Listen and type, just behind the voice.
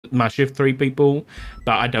my shift 3 people,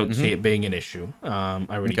 but I don't see it being an issue.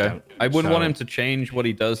 I really don't. I wouldn't want him to change what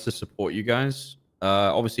he does to support you guys.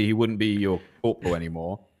 Obviously, he wouldn't be your corporal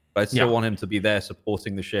anymore, but I still want him to be there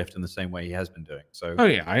supporting the shift in the same way he has been doing. So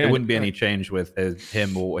there wouldn't be any change with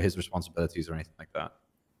him or his responsibilities or anything like that.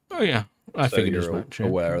 Oh yeah, I figured as you're much.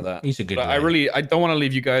 aware of that. He's a good But lad. I don't want to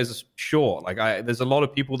leave you guys short. Like there's a lot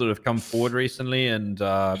of people that have come forward recently, and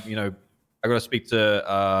you know, I got to speak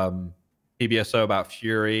to PBSO about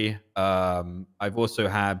Fury. I've also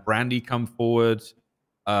had Brandy come forward.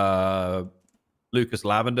 Lucas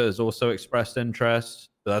Lavender has also expressed interest.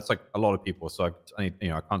 So that's like a lot of people. So I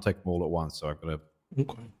can't take them all at once. So I've got to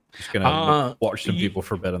just gonna watch some people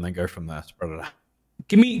for a bit and then go from there. Spread it out.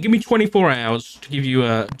 Give me 24 hours to give you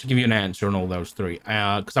an answer on all those three.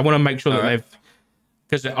 Because I want to make sure that they've,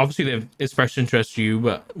 because obviously they've expressed interest to you,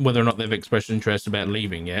 but whether or not they've expressed interest about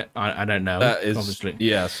leaving yet, I don't know. That is obviously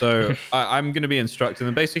So I'm going to be instructing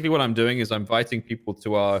them. Basically, what I'm doing is I'm inviting people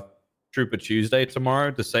to our Trooper Tuesday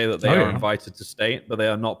tomorrow to say that they are invited to state, but they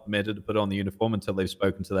are not permitted to put on the uniform until they've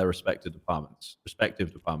spoken to their respective departments.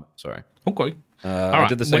 Sorry. Okay. I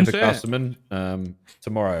did the same for Castleman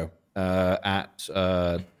tomorrow at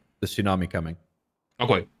the tsunami coming.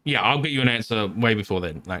 Okay. Yeah, I'll get you an answer way before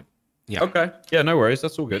then. Like, yeah. Okay. Yeah, no worries.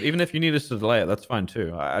 That's all good. Even if you need us to delay it, that's fine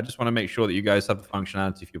too. I just want to make sure that you guys have the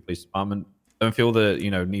functionality for your police department. Don't feel the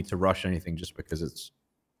need to rush anything just because it's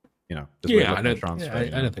I don't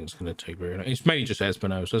think it's going to take very long. It's mainly just Espino,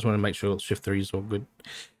 so I just want to make sure shift 3 is all good.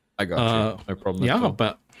 I got you. No problem. Yeah,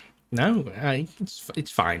 but no,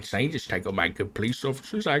 it's fine. Say just take on my good police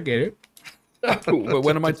officers. I get it.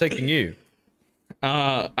 When am I taking you?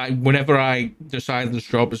 Whenever I decide this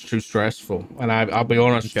job is too stressful, and I'll be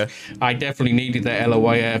honest, I definitely needed that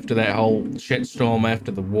LOA after that whole shitstorm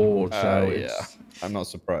after the war. So I'm not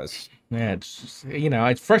surprised. Yeah, it's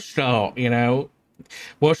it's fresh start.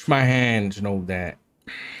 Wash my hands and all that.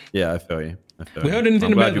 Yeah, I feel you. We heard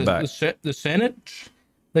anything about the Senate?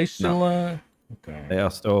 They still okay. They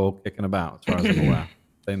are still kicking about, as far as I'm aware.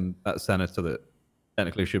 Then that senator that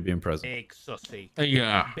technically should be in prison. Big sussy.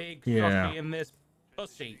 Big sussy in this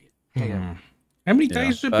pussy. How many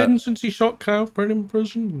days has it been since he shot Calvert in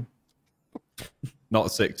prison?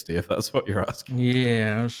 Not 60, if that's what you're asking.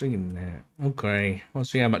 Yeah, I was thinking that. Okay, I'll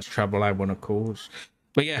see how much trouble I want to cause.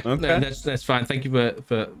 But yeah, that's fine. Thank you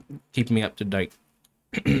for keeping me up to date.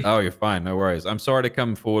 Oh, you're fine. No worries. I'm sorry to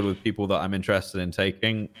come forward with people that I'm interested in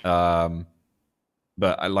taking. But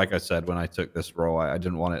like I said, when I took this role, I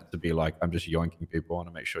didn't want it to be like I'm just yoinking people. I want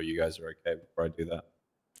to make sure you guys are okay before I do that.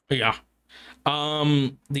 Yeah.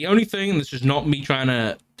 The only thing, this is not me trying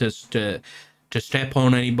to step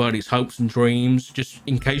on anybody's hopes and dreams. Just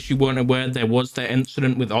in case you weren't aware, there was that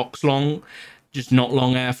incident with Oxlong, just not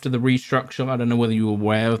long after the restructure. I don't know whether you were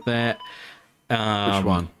aware of that. Which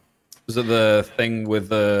one? Was it the thing with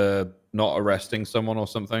the not arresting someone or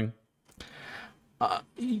something?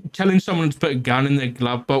 Telling someone to put a gun in their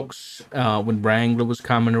glove box when Wrangler was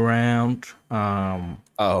coming around.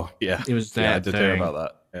 Oh yeah, it was that. Yeah, I did hear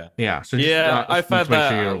about that. Yeah. So I've had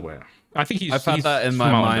that. Sure you're aware. I think I've had that in my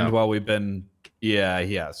mind while we've been. Yeah,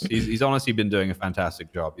 he has. He's honestly been doing a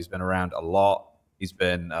fantastic job. He's been around a lot. He's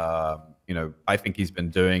been, I think he's been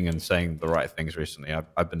doing and saying the right things recently.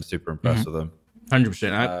 I've been super impressed with him.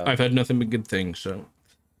 100%. I've heard nothing but good things. So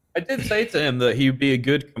I did say to him that he would be a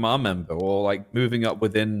good command member or like moving up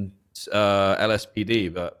within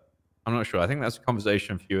LSPD, but I'm not sure. I think that's a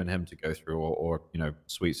conversation for you and him to go through, or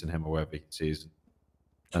Sweets and him, or wherever he sees,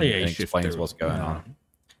 and explains what's going on.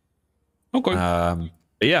 Okay.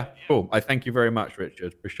 But yeah, cool. I thank you very much,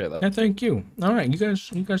 Richard. Appreciate that. Yeah, thank you. All right, you guys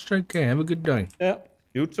take care. Have a good day. Yeah,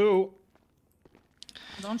 you too.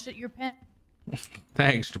 Don't shit your pants.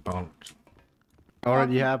 Thanks, DePaul.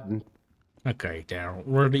 Already happened. Okay, Daryl.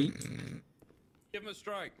 Ready? Give him a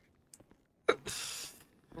strike.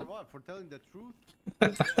 For what? For telling the truth?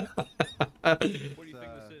 What do you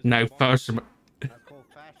think this is? No, first. I call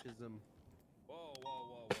fascism. Whoa.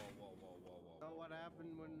 So what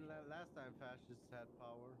happened when last time fascists had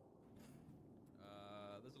power?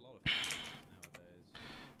 There's a lot of fascists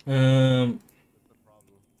nowadays. That's the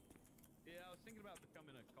problem. Yeah, I was thinking about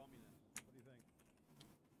becoming a communist. What do you think?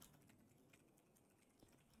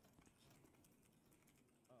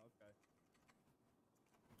 Oh, okay.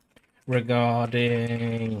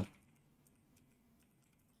 Regarding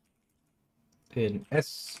in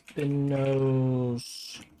Espinos,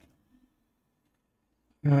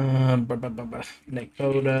 Nick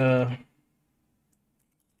Boda,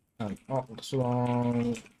 and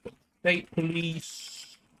Oxlong, State Police.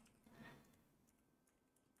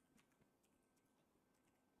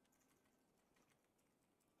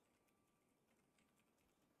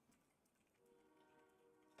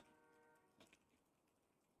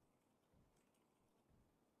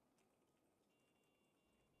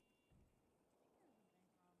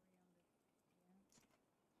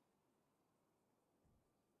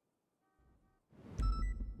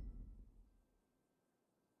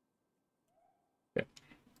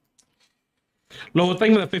 Lord,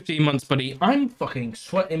 thank you for the 15 months, buddy. I'm fucking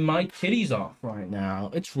sweating my titties off right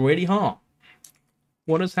now. It's really hot.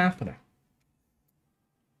 What is happening?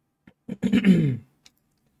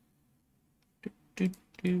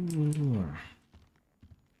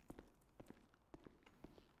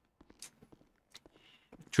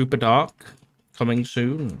 Trooper Dark coming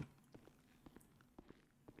soon.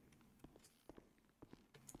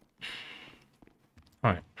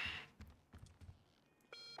 All right.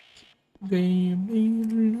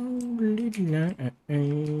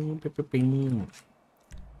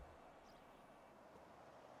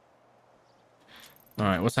 All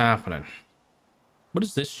right, what's happening? What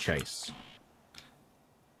is this chase?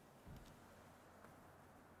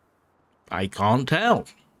 I can't tell.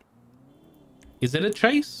 Is it a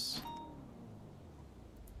chase?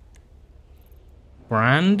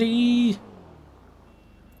 Brandy?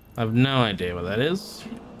 I have no idea what that is.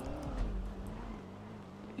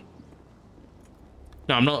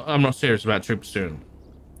 No, I'm not serious about Trooper soon.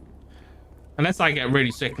 Unless I get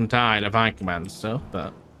really sick and tired of high command stuff,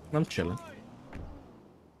 but I'm chilling.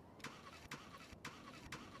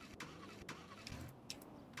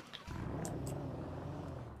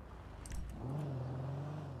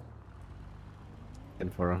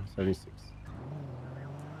 And for 36.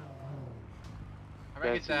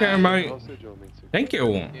 Yeah, mate. Thank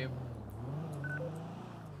you.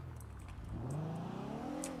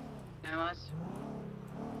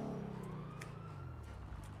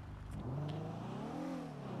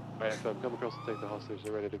 Right, so I've come across to take the hostage.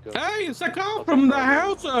 They're ready to go. Hey, it's a call from the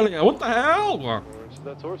house earlier. What the hell? So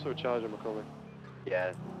that's also a charge, I'm calling.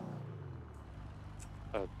 Yeah.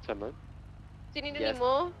 10 men. Do you need any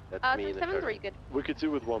more? That's me. 7 are you good? We could do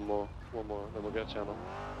with one more, then we'll get channel.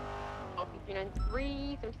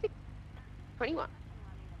 3, 36, 21.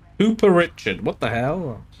 Hooper Richard. What the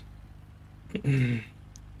hell?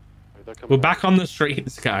 We're back on the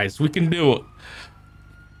streets, guys. We can do it.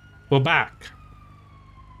 We're back.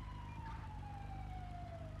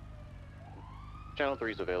 Channel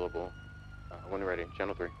 3 is available. When ready,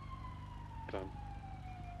 channel 3.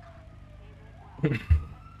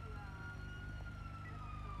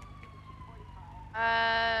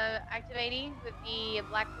 Activating with the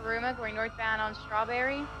Black Karuma going northbound on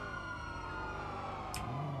Strawberry.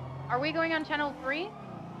 Are we going on channel 3?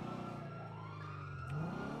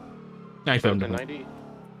 I found it. 90.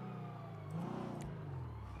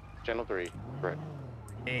 Channel 3, correct.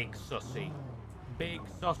 Big sussy. Big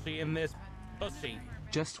sussy in this pussy.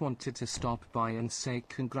 Just wanted to stop by and say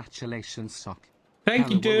congratulations, Sock. Thank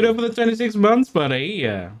you, dude, over the 26 months, buddy.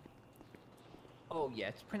 Yeah. Oh, yeah,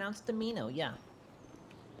 it's pronounced Amino, yeah.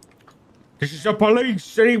 This is the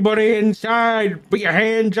police. Anybody inside? Put your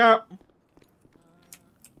hands up.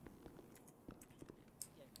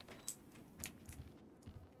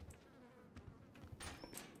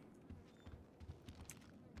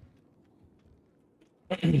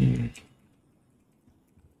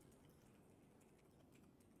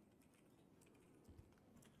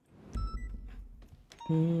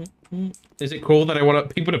 Is it cool that I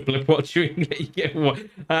want people to blip watch you?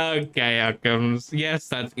 Okay, outcomes. Yes,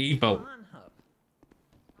 that's evil.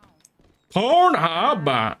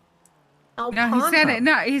 Pornhub. Oh, No, he said it.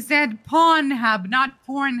 No, he said Pornhub, not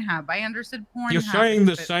Pornhub. I understood Pornhub. You're saying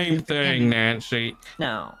the same thing, Nancy.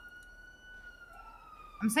 No.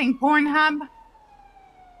 I'm saying Pornhub.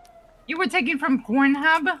 You were taken from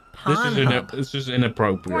Pornhub? This is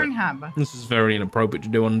inappropriate. Pornhub. This is very inappropriate to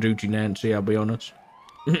do on duty, Nancy, I'll be honest.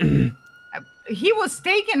 He was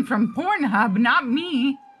taken from Pornhub, not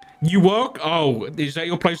me. You work? Oh, is that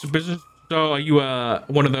your place of business? So are you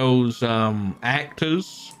one of those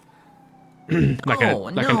actors? like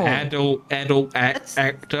an adult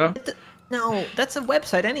actor? No, that's a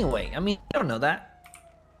website anyway. I mean, you don't know that.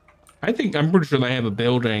 I'm pretty sure they have a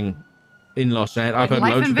building in Los Angeles. I've heard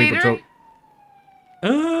Life loads Invader? of people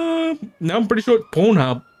talk. No, I'm pretty sure it's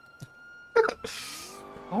Pornhub.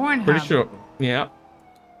 Pornhub. Pretty sure. Yeah.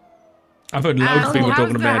 I've heard loads of people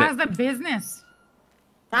talking about how's the business?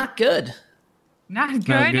 Not good. Not good?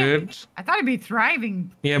 Not good. I thought it'd be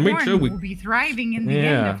thriving. Yeah, me Porn too. will be thriving in the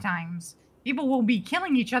end of times. People will be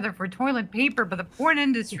killing each other for toilet paper, but the porn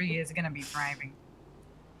industry is going to be thriving.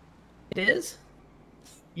 It is?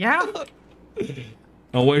 Yeah.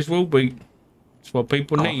 Always will be. It's what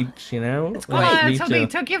people need, you know? So they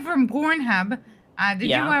took you from Pornhub. Did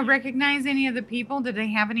you recognize any of the people? Did they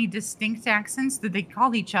have any distinct accents? Did they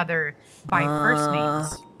call each other by first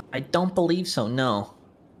names? I don't believe so, no.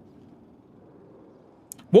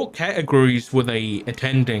 What categories were they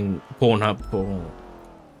attending Pornhub for?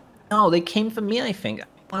 No, they came for me, I think.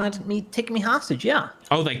 Wanted me, take me hostage, yeah.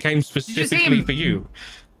 Oh, they came specifically for you?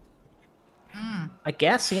 I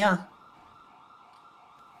guess, yeah.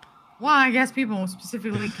 Well, I guess people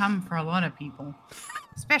specifically come for a lot of people,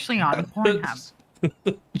 especially on Pornhub.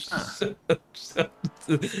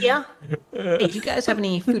 Yeah. Hey, do you guys have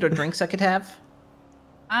any food or drinks I could have?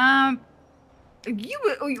 I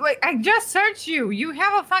just searched you. You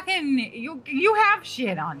have a fucking you have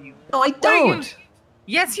shit on you. No, I don't.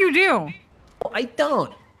 Yes, you do. No, I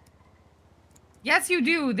don't. Yes, you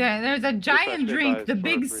do. There's a giant drink, the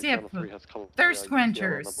Big Sip, thirst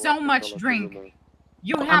quencher, so much drink.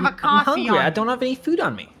 You have a coffee I'm hungry. on I don't have any food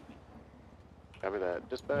on me. Copy that.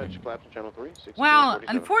 Dispatch, Clapton Channel 3. Well,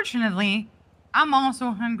 unfortunately, I'm also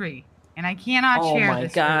hungry, and I cannot Oh share my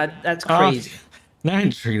this. god, that's crazy.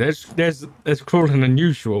 Nancy, that's cruel and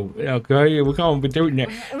unusual. Okay, we can't be doing that.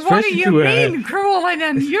 What do you mean, cruel and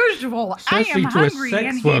unusual? I am hungry,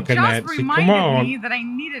 and he just reminded me that I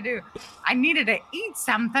needed to eat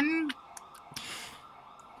something.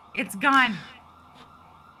 It's gone.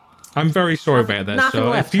 I'm very sorry about that,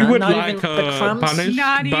 so if you would like punished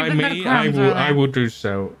by me, I will do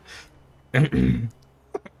so. How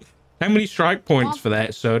many strike points for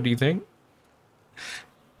that, sir, do you think?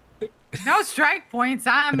 No strike points.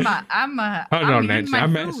 I'm Hold on, Nancy.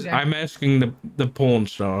 I'm asking the porn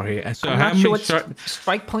star here. So I'm how not many sure what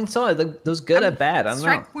strike points are. Those good or bad? I don't know.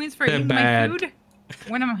 Strike points for eating my food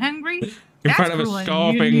when I'm hungry? In front of a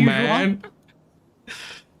starving man?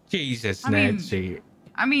 Jesus, Nancy.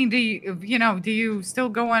 I mean, do you still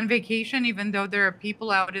go on vacation even though there are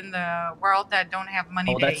people out in the world that don't have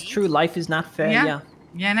money to eat? Oh, that's true. Life is not fair. Yeah.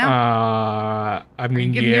 You know? I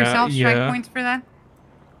mean, giving yourself strike points for that?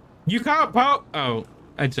 You can't poke. Oh,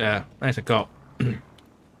 that's a cop.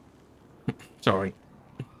 Sorry.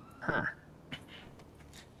 Huh.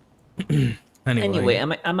 Anyway,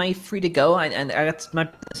 am I free to go? And that's my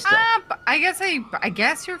stuff. I guess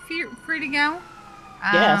you're free to go.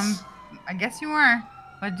 Yes. I guess you are.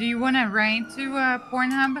 But do you want to write to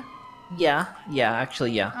Pornhub? Yeah.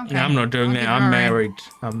 Actually, yeah. Okay. No, I'm not doing that. I'm married.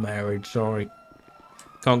 I'm married. Sorry.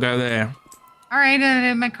 Can't go there. All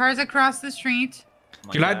right. My car's across the street.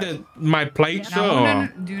 Do you like my plate, sir? No,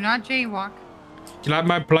 do not jaywalk. Do you like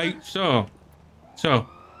my plate, sir? So,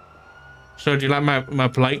 do you like my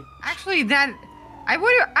plate? Actually,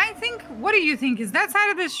 what do you think? Is that side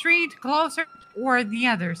of the street closer or the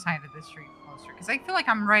other side of the street closer? Because I feel like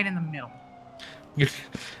I'm right in the middle. It's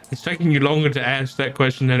taking you longer to ask that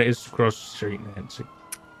question than it is to cross the street, Nancy.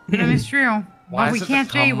 That is true. But we can't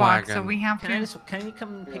jaywalk, so we have to. Can you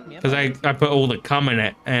come and pick me up? Because I put all the cum in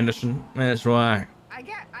it, Anderson. That's why. I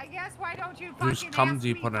guess why don't you Whose fucking cum ask do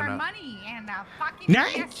you me put in for it? money and fucking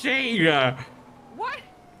Nancy! What?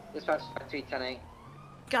 Dispatch 310A.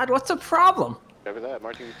 God, what's the problem? Copy that.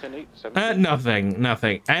 Marking 10-8. Nothing.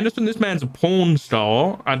 Anderson, this man's a porn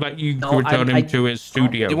star. I'd like you to return him to his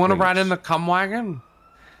studio. You want to ride in the cum wagon?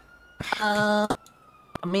 I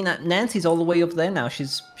mean, Nancy's all the way over there now. She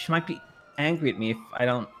might be angry at me if I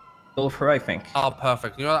don't go with her, I think. Oh,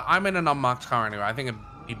 perfect. You know, I'm in an unmarked car anyway. I think it'd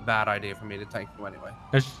be a bad idea for me to take you anyway.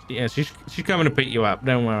 Yeah, she's coming to pick you up.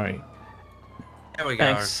 Don't worry. There we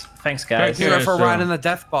go. Thanks, guys. Thank you for riding the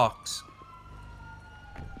death box.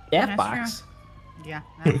 Death box? Yeah,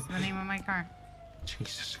 that's the name of my car.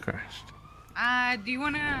 Jesus Christ. Do you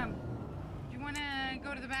wanna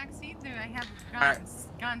go to the back seat? I have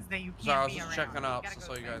guns that you can't Sorry, I was be just around. checking up to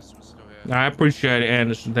so you guys were still here. I appreciate it,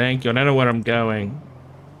 Anderson. Thank you. I don't know where I'm going.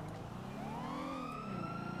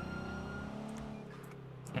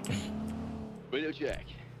 Radio check.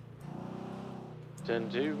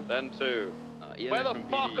 10-2. 10-2. Where the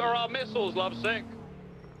fuck are our missiles, lovesick?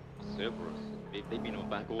 Cerberus. They've been on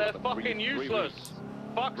back order. They're fucking useless.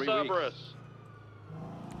 Fuck Cerberus.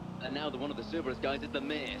 And now one of the Cerberus guys is the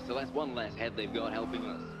mayor, so that's one less head they've got helping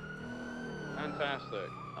us. Fantastic.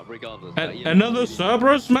 Regardless. Another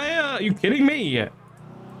Cerberus, mayor? Are you kidding me?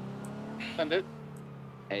 Send it.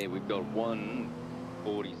 Hey, we've got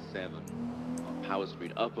 147 on Power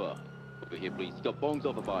Street Upper. Over here, please. Got bongs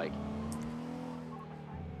off a bike.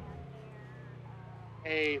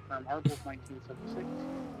 Hey, from Argos 1976.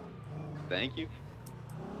 Thank you.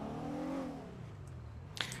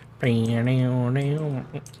 I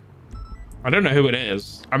don't know who it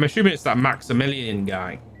is. I'm assuming it's that Maximilian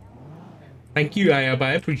guy. Thank you, Ayab.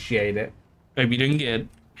 I appreciate it. Hope you're doing good.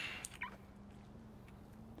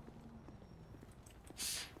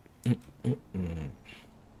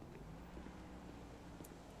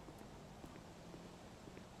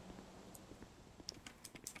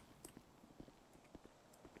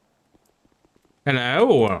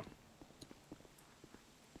 Hello.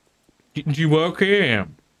 Do you work here?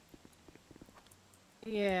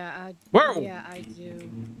 Yeah, Whoa. yeah, I do.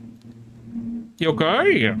 You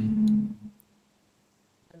okay?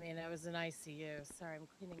 in ICU. Sorry, I'm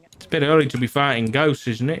cleaning up. It's a bit early to be fighting ghosts,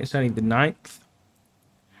 isn't it? It's only the 9th.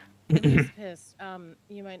 I'm just pissed.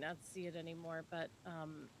 You might not see it anymore, but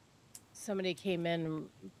somebody came in and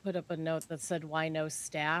put up a note that said, "Why no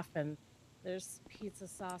staff?" And there's pizza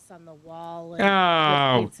sauce on the wall. And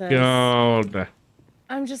Oh God!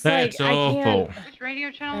 I'm just That's like, awful. I can't. Which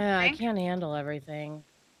radio channel? I can't handle everything.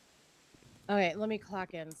 Okay, let me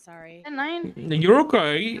clock in. Sorry. 9. You're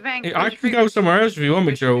okay. I can go somewhere else if you want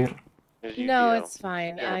me to. No, it's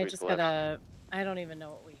fine. Yeah, I we just left. gotta. I don't even know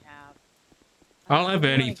what we have. I'll have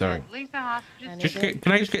anything. Just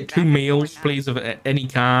can I just get 2 meals, please, of any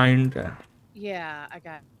kind? Yeah, I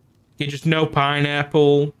got. Yeah, just no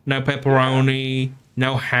pineapple, no pepperoni,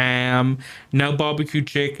 no ham, no barbecue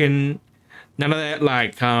chicken, none of that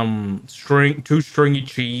like too stringy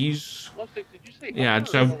cheese. Yeah,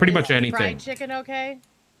 so pretty much anything. Fried chicken, okay?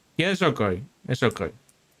 Yeah, it's okay. It's okay.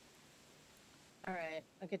 All right,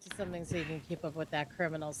 I'll get you something so you can keep up with that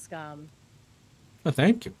criminal scum. Oh,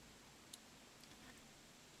 thank you.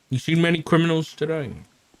 You seen many criminals today?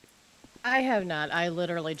 I have not. I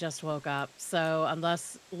literally just woke up. So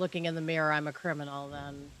unless looking in the mirror I'm a criminal,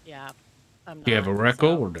 then yeah, I'm not. Do you have a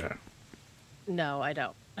record? No, I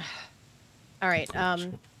don't. All right.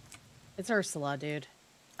 It's Ursula, dude.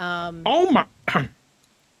 Oh my.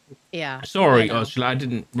 Yeah. Sorry, Ursula. I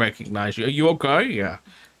didn't recognize you. Are you okay? Yeah.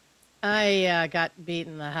 I got beat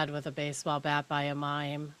in the head with a baseball bat by a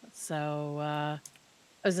mime. So I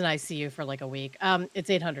was in ICU for like a week. It's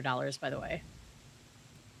 $800, by the way.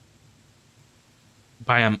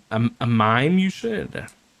 By a mime, you said?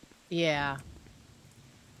 Yeah.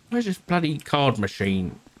 Where's this bloody card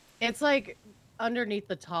machine? It's like underneath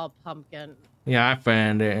the tall pumpkin. Yeah, I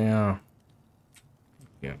found it. Yeah.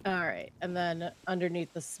 Yeah. All right. And then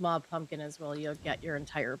underneath the small pumpkin as well, you'll get your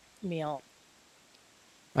entire meal.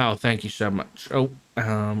 Oh, thank you so much. Oh,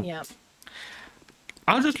 yeah.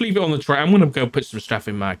 I'll just leave it on the tray. I'm gonna go put some stuff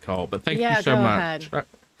in my car, but thank you so much. Ahead.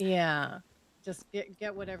 Yeah. Just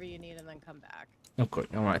get whatever you need and then come back. Okay,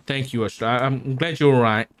 all right. Thank you, Ursula. I'm glad you're all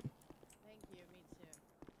right. Thank you. Me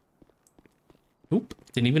too. Oop!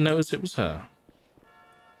 Didn't even notice it was her.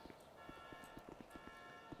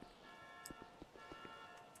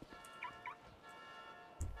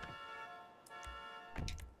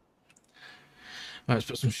 Let's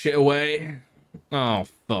put some shit away. Oh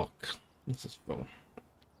fuck! This is full.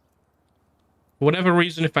 For whatever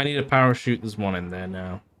reason, if I need a parachute, there's one in there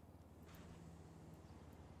now.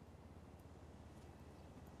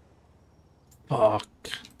 Fuck.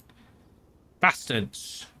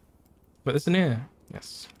 Bastards. But there's an ear.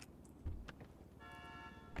 Yes.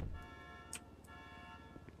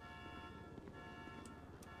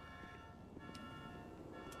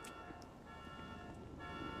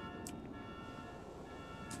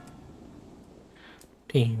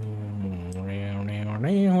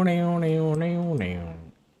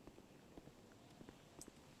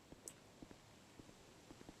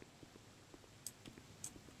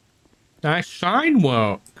 Nice sign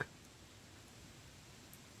work.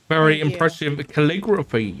 Very impressive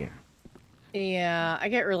calligraphy. Yeah, I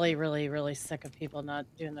get really, really, really sick of people not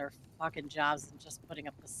doing their fucking jobs and just putting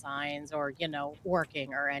up the signs or, you know,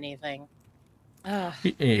 working or anything. Ugh.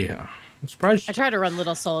 Yeah, I'm surprised. I try to run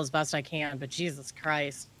Little Soul as best I can, but Jesus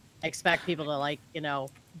Christ, I expect people to, like, you know,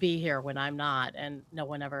 be here when I'm not, and no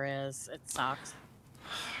one ever is. It sucks.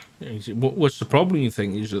 What's the problem, you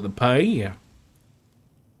think? Is it the pay? Yeah.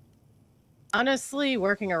 Honestly,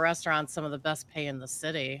 working a restaurant's some of the best pay in the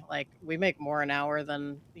city. Like, we make more an hour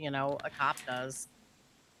than, you know, a cop does.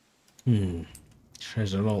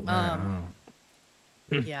 There's a lot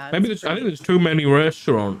there. Yeah. Maybe I think there's too many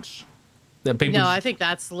restaurants that people. No, I think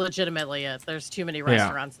that's legitimately it. There's too many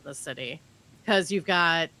restaurants in the city. Because you've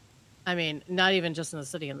got, I mean, not even just in the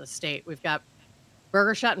city, in the state. We've got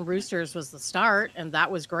Burger Shot and Roosters was the start, and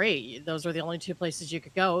that was great. Those were the only two places you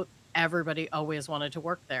could go. Everybody always wanted to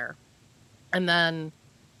work there. And then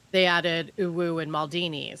they added Uwu and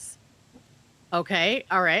Maldini's. Okay,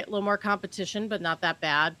 all right, a little more competition, but not that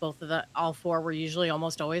bad. All four were usually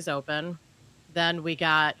almost always open. Then we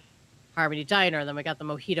got Harmony Diner. Then we got the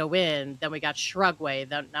Mojito Inn. Then we got Shrugway.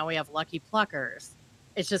 Then now we have Lucky Pluckers.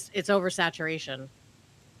 It's oversaturation.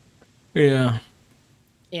 Yeah.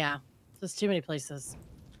 Yeah, there's too many places.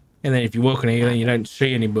 And then if you're working here, you don't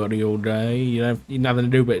see anybody all day. You have nothing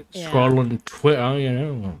to do but scrolling Twitter, you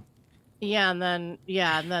know. Yeah, and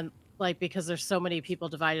then like, because there's so many people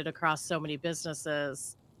divided across so many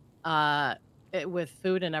businesses, with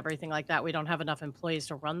food and everything like that, we don't have enough employees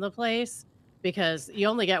to run the place, because you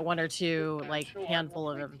only get one or two like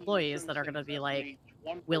handful of employees that are going to be like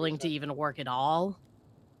willing to even work at all.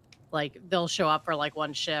 Like they'll show up for like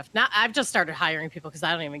one shift. Now I've just started hiring people because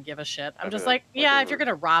I don't even give a shit. I'm just like, yeah, if you're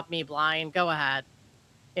gonna rob me blind, go ahead.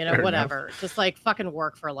 You know, whatever. Just like fucking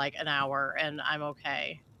work for like an hour and I'm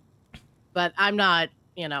okay. But I'm not,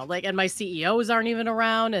 you know, like, and my CEOs aren't even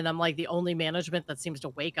around, and I'm like the only management that seems to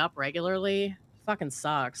wake up regularly. Fucking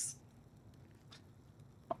sucks.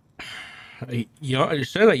 You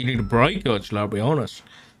say that you need a break, Ursula, I'll be honest.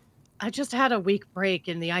 I just had a week break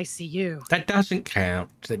in the ICU. That doesn't count.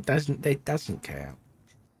 That doesn't count.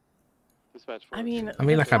 I mean,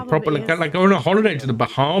 like a proper, like going on a holiday to the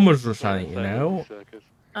Bahamas or something, you know?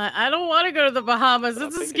 I don't want to go to the Bahamas.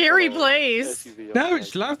 It's a scary place. No,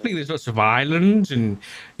 it's lovely. There's lots of islands, and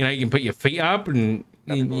you know you can put your feet up and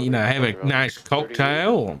you know have a nice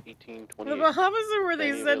cocktail. The Bahamas are where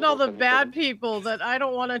they send all the bad people that I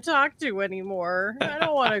don't want to talk to anymore. I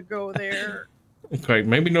don't want to go there. Okay,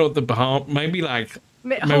 maybe not the Bahamas. Maybe like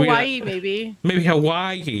Hawaii, maybe. Maybe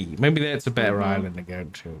Hawaii. Maybe that's a better island to go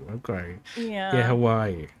to. Okay. Yeah. Yeah,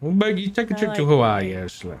 Hawaii. Well, maybe you take a trip to Hawaii,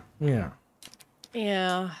 Ursula. Yeah.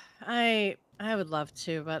 Yeah, I would love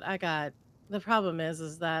to, but the problem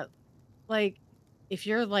is that like if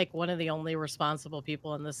you're like one of the only responsible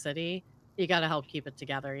people in the city, you got to help keep it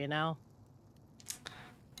together, you know?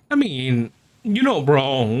 I mean, you're not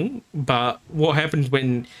wrong, but what happens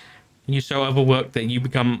when you're so overworked that you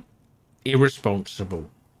become irresponsible?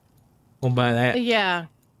 What about that? Yeah,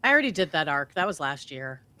 I already did that arc. That was last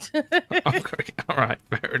year. Okay, all right,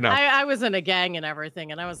 fair enough. I was in a gang and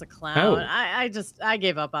everything, and I was a clown. Oh. I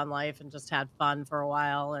gave up on life and just had fun for a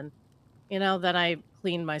while, and you know, then I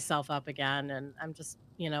cleaned myself up again, and I'm just,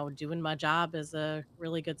 you know, doing my job as a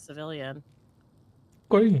really good civilian.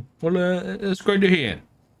 Great. Well, it's great to hear.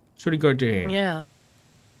 It's really good to hear. Yeah.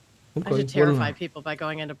 Okay. I should terrify people by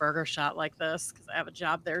going into Burger Shot like this because I have a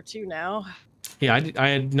job there too now. Yeah, I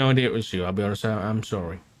had no idea it was you. I'll be honest. I'm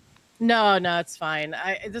sorry. No, it's fine.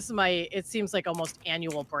 This is it seems like almost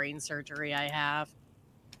annual brain surgery I have.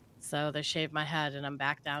 So they shaved my head and I'm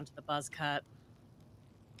back down to the buzz cut.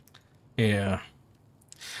 Yeah.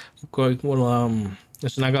 Okay, well,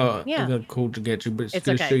 listen, I got a call to get to, but it's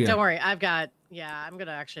okay. Don't worry. I'm going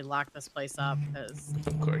to actually lock this place up because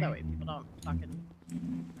that way people don't fucking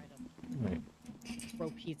try to throw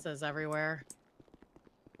pizzas everywhere.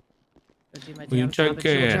 Do my Well, you take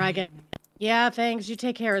care. Dragon. Yeah, thanks. You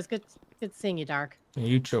take care. It's good seeing you, Dark. Yeah,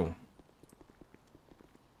 you too.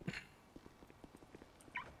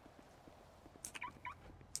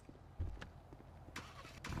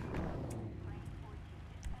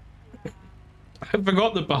 I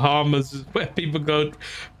forgot the Bahamas is where people go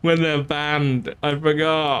when they're banned. I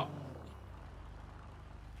forgot.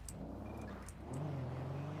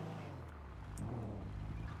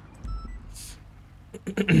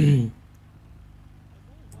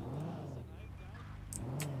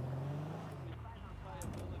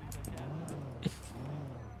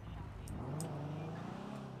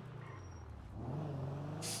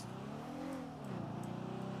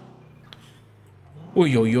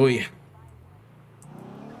 Oi, oi, oi.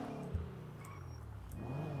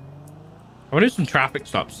 I'm gonna do some traffic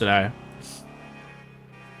stops today.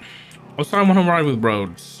 Also, I want to ride with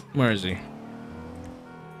Rhodes. Where is he?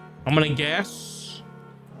 I'm gonna guess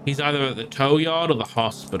he's either at the tow yard or the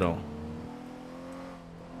hospital.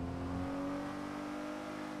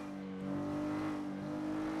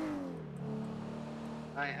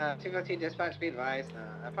 Hi, 202 dispatch, be advised.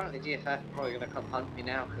 Apparently GFF are probably going to come hunt me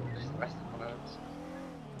now because I'm just arrested one of them.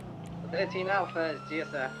 13 Alpha is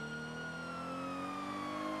GSF.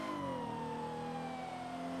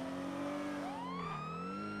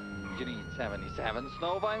 You need 77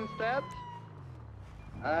 Snowbine instead?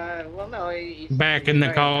 Well, no, he's back in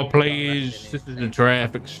the car, please. This is a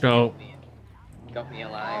traffic stop. Got me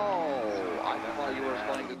alive. Oh, I thought you were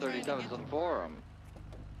responding to 37s on forum.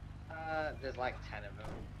 There's like 10 of them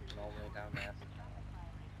normally down there.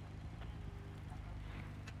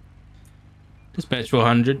 Dispatch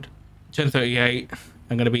 400, 1038.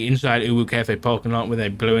 I'm going to be inside Uwu Cafe parking lot with a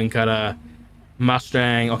blue and color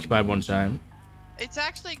Mustang occupied one side. It's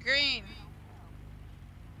actually green.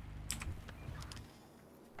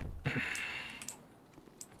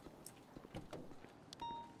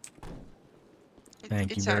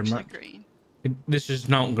 Thank you it's very much. Green. This is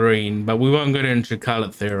not green, but we won't get into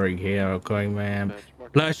color theory here, okay, ma'am?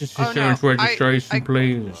 License, insurance, registration,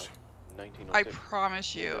 please. I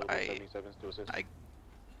promise you,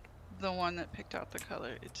 the one that picked out the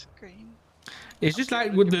color, it's green. It's just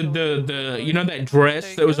like with the you know that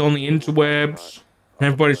dress that was on the interwebs, and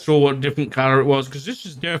everybody saw what different color it was, because this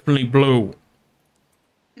is definitely blue.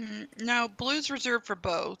 No, blue's reserved for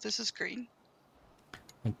Bo. This is green.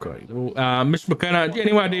 Okay. Well, Miss McKenna, do you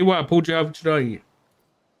have any idea why I pulled you over today?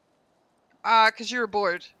 Cause you were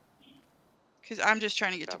bored. Cause I'm just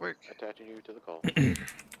trying to get to work. Attaching you to the call.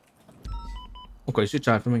 Okay, sit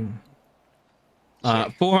tight for me.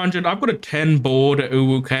 400. I've got a 10 board at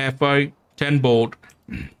Uwu Cafe. 10 board.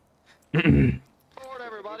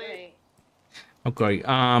 Okay.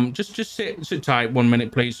 Just sit tight 1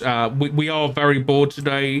 minute, please. We are very bored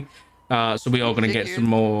today. So we are gonna get some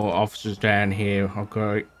more officers down here.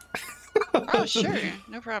 Okay. Oh sure,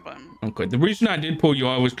 no problem. Okay. The reason I did pull you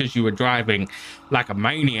over was because you were driving like a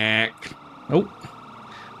maniac. Oh,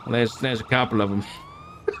 well, there's a couple of them.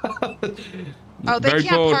 Oh, they Very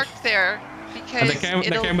can't bored. park there because They came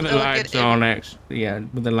with the lights on. Yeah,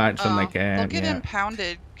 with the lights on, they can. They'll get Yeah.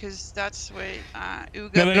 impounded because that's what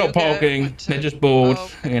Ooga No, they're not Booga parking. went to- They're just bored.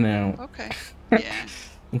 Oh, okay. You know. Okay. Yeah.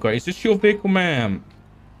 Okay. Is this your vehicle, ma'am?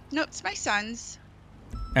 No, it's my son's.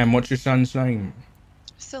 And what's your son's name?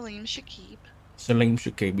 Salim Shakib. Salim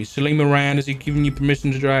Shakib. Is Salim around? Has he given you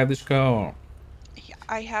permission to drive this car?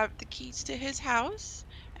 I have the keys to his house,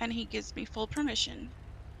 and he gives me full permission.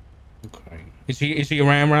 Okay. Is he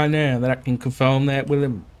around right now that I can confirm that with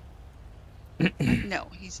him? No,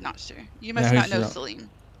 he's not, sir. You must No, not he's know not. Salim.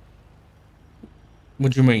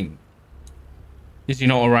 What do you mean? Is he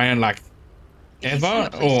not around like He's ever? in the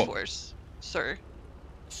police Or force, sir.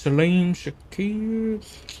 Salim Shakib?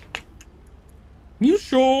 You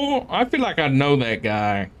sure? I feel like I know that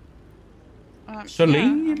guy.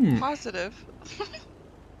 Salim? Yeah, I'm positive.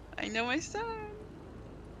 I know my son.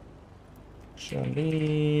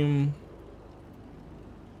 Salim.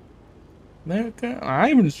 That guy? I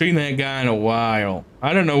haven't seen that guy in a while.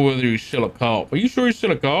 I don't know whether he's still a cop. Are you sure he's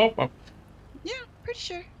still a cop? Yeah, pretty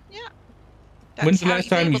sure. Yeah. When's the how last he's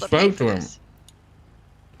time you able to pay spoke for to him? this.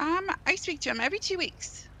 I speak to him every 2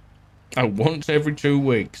 weeks. Oh, once every 2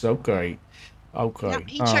 weeks. Okay. Okay. Yeah,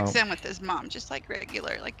 he checks in with his mom just like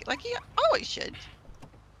regular, like he always should.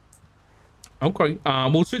 Okay.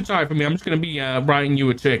 Well, sit tight for me. I'm just gonna be writing you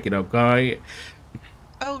a ticket. Okay.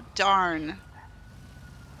 Oh darn.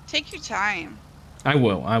 Take your time. I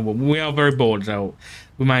will. I will. We are very bored, so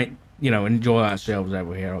we might, enjoy ourselves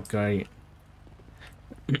over here. Okay.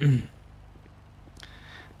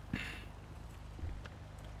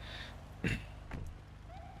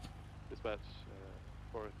 Dispatch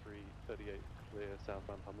 40338 clear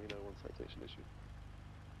southbound Palmino, 1 citation issued.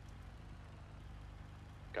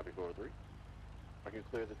 Copy 403. I can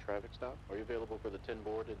clear the traffic stop. Are you available for the 10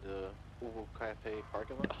 board in the Uwu Cafe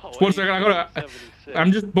parking lot? Oh, 1 second.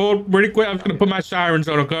 I'm just bored really quick. I'm just gonna put my sirens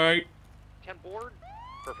on. Okay. 10 board?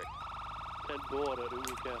 Perfect. 10 board at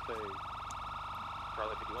Uwu Cafe.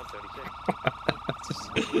 Charlie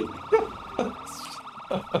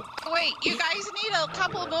 5136. Wait, you guys need a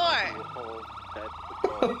couple more.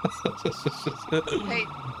 Hey.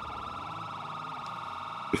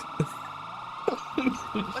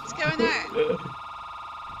 What's going on?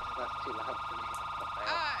 That's too loud for me.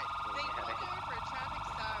 They pulled over for a traffic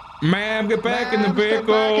stop. Ma'am, get back in the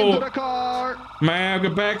vehicle. Back into the car. Ma'am,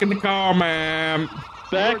 get back in the car, ma'am.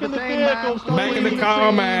 Back in the vehicle. Back in the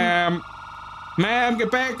car, ma'am. Ma'am,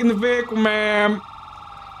 get back in the vehicle, ma'am.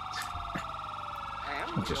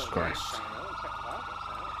 Jesus Christ.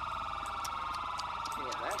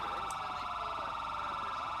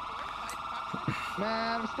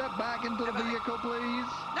 Ma'am, step back into the vehicle, please.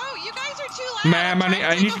 No, you guys are too loud. Ma'am, I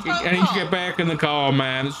need you to get back in the car,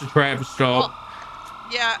 ma'am. This is a traffic stop.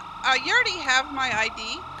 Yeah, you already have my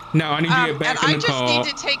ID. No, I need you to get back in the car. And I just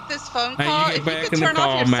need to take this phone call. I need you to get back in the turn off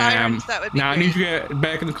car, your ma'am. sirens, that would be No, I great. need you to get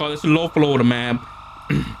back in the car. This is a lawful order, ma'am.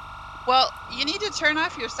 Well, you need to turn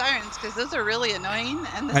off your sirens because those are really annoying.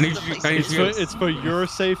 And this is the place. It's for your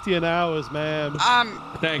safety and ours, ma'am.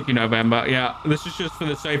 Thank you, November. Yeah, this is just for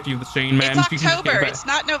the safety of the scene, ma'am. It's October. It's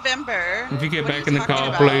not November. If you get What are back you in the talking car,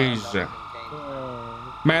 about? please.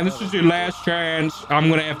 Man, this is your last chance. I'm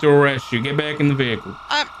gonna have to arrest you. Get back in the vehicle.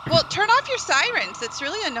 Well, turn off your sirens. It's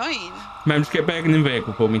really annoying. Ma'am, just get back in the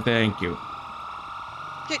vehicle for me. Thank you.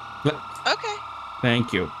 Okay.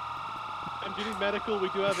 Thank you. And do you need medical? We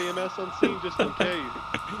do have EMS on scene just in case.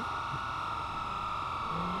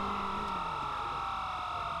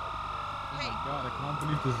 God, I can't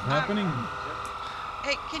believe this is happening.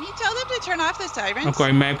 Hey, can you tell them to turn off the sirens?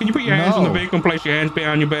 Okay, ma'am. Can you put your hands on the vehicle and place your hands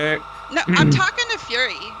behind your back? No, I'm talking to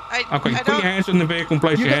Fury. Okay, put your hands on the vehicle and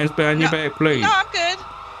place your hands behind your back, please. No, I'm good.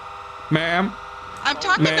 Ma'am. I'm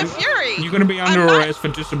talking to Fury. You're gonna be under arrest for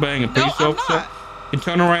disobeying a peace officer. not. You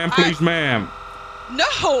turn around, please, ma'am.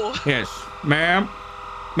 No. Yes, ma'am.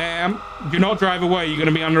 Ma'am, do not drive away. You're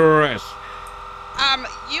gonna be under arrest.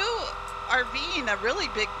 You are being a really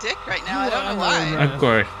big dick right now. I don't know why.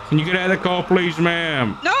 Okay. Can you get out of the car, please,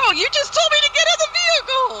 ma'am? No, you just told me to get out of the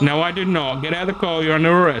vehicle. No, I did not. Get out of the car. You're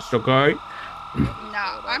under arrest, okay?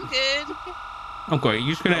 No, I'm good. Okay, you're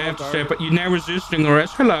just gonna have to step. You're now resisting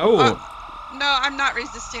arrest. Hello. No, I'm not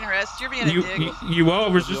resisting arrest. You're being a dick. You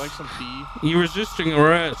are resisting. You're resisting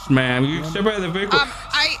arrest, ma'am. You step out of the vehicle.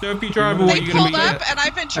 So if you drive away, you're gonna be and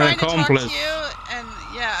I've been trying to talk to you, and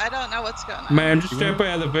yeah, I don't know what's going on. Ma'am, just step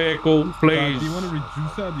out of the vehicle, please. Do you want to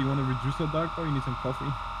reduce that? Do you want to reduce that, doctor? You need some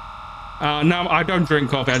coffee. No, I don't drink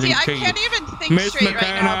coffee. I drink tea. I can't even think straight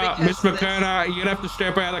right now because Miss McKenna, you're gonna have to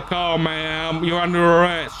step out of the car, ma'am. You're under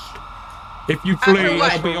arrest. If you flee,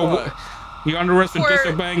 you're under arrest for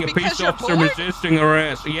disobeying a peace officer resisting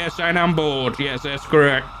arrest. Yes, and I'm bored. Yes, that's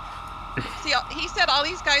correct. See, he said all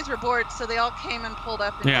these guys were bored, so they all came and pulled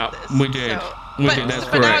up and did this. We did. So, we did. That's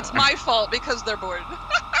but correct. now it's my fault because they're bored.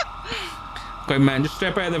 Okay, man, just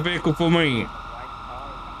step out of the vehicle for me.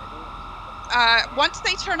 Once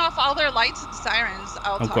they turn off all their lights and sirens,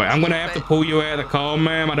 I'll talk to you. I'm gonna have to pull you out of the car,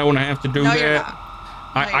 ma'am. I don't want to have to do that. You're not.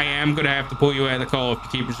 I am gonna have to pull you out of the car if you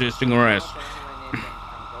keep resisting arrest.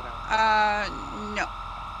 No.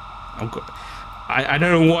 Okay. I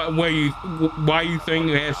don't know why you think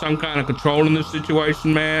you have some kind of control in this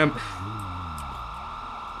situation, ma'am.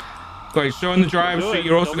 Okay, so in the driver's seat,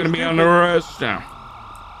 you're also gonna be under arrest now.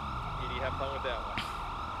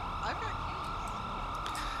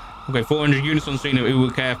 Okay, 400 units on scene at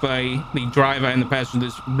Uber Cafe. The driver and the passenger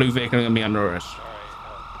of this blue vehicle are going to be under arrest.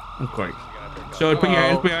 Okay. So put your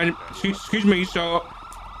hands behind. Excuse me, so.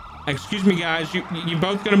 Excuse me, guys. You're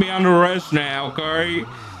both going to be under arrest now, okay?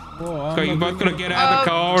 Okay, you're both going to get out of the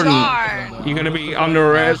car and you're going to be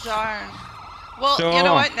under arrest. Well, so, you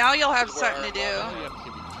know what? Now you'll have something to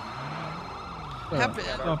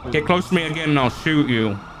do. Get close to me again and I'll shoot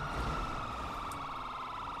you.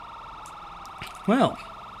 Well.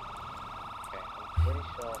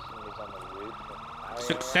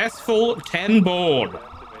 Successful 10 board.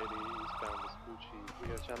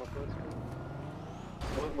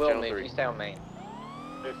 Will move. You stay on main.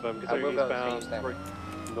 Considering eastbound,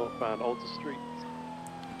 northbound Alta Street.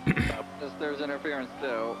 There's interference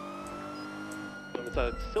still. It's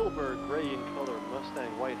a silver gray in color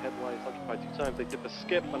Mustang, white headlights, occupied 2 times. They did a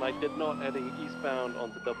skip, and I did not heading eastbound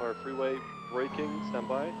onto Delaware Freeway. Braking, stand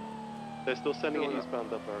by. They're still sending it eastbound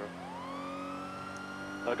Delaware.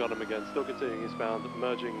 I got him again, still continuing eastbound,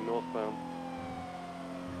 merging northbound.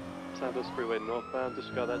 Santos Freeway northbound,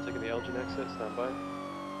 disregard that, taking the Elgin exit, stand by.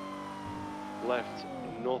 Left,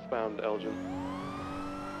 northbound Elgin.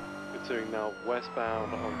 Continuing now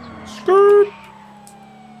westbound onto Skirt.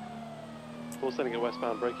 Full sending it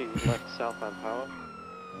westbound, braking left southbound power.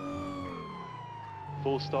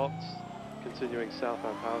 Full stopped, continuing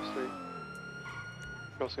southbound Power Street.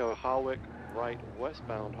 Crossing over Harwick, right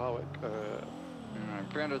westbound Harwick.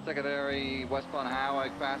 300 secondary, westbound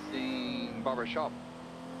Hawick, passing barber shop.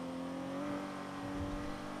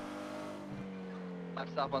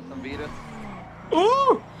 Left stop on some Vitas.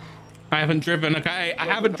 Ooh! I haven't driven, okay? I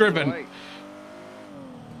haven't driven.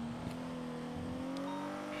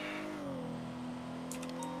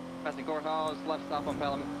 Passing courthouse, left stop on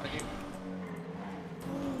Pelham.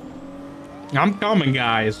 I'm coming,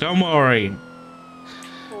 guys. Don't worry.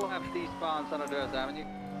 Left eastbound San Andreas Avenue.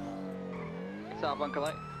 Stop on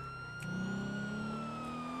Calais.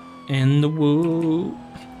 In the wood.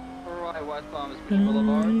 Right westbound Vespucci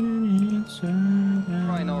Boulevard.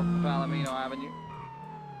 Right north of Palomino Avenue.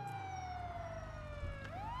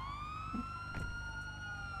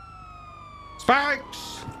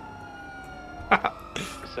 Spikes!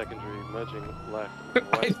 Secondary, merging left.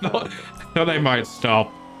 I thought they might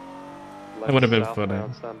stop. That would have been funny.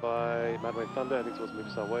 Stand by. Madway Thunder, heading towards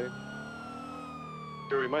Mooseside Way.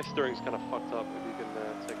 Jury, my steering's kind of fucked up. If you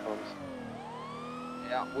can take comms.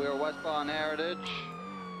 Yeah, we're westbound Heritage.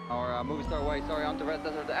 Or Movie Star Way, sorry, onto Red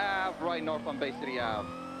Desert Ave, right north on Bay City Ave.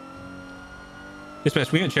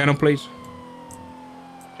 Dispatch, we get channel, please.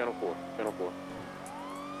 Channel 4, channel 4.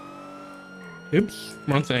 Oops,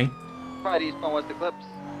 wrong thing. Right eastbound West Eclipse.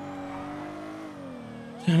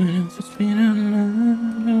 Sending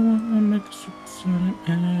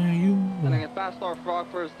it past North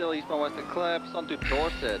Rockford, still eastbound West Eclipse, onto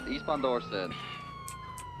Dorset, eastbound Dorset.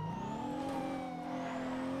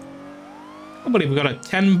 I believe we got a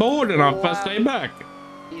 10 board in our first day back.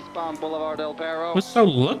 Eastbound Boulevard El Perro. We're so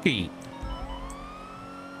lucky.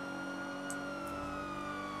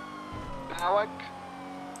 Hawick.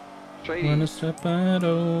 Straight east. Left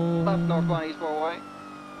northbound East 4 Way.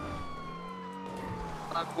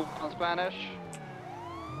 Left on Spanish.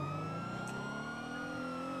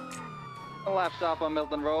 Left stop on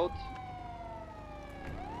Milton Road.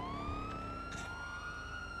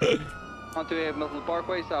 Onto Middle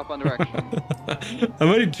Parkway, southbound direction. I'm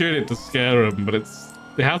only doing it to scare him, but it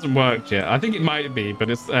hasn't worked yet. I think it might be, but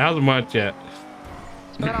it hasn't worked yet.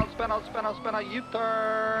 Spin out, spin out, spin out, spin out.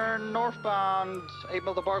 U-turn northbound, 8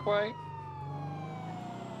 Middle Parkway.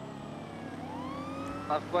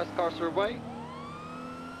 Left west Carcer Way.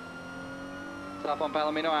 Southbound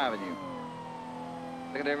Palomino Avenue.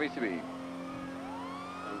 Secondary VCB.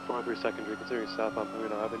 403 secondary, considering southbound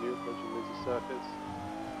Palomino Avenue, approaching Lindsay Circuits.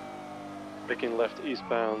 Making left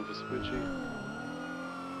eastbound Vespucci.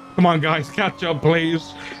 Come on, guys, catch up, please.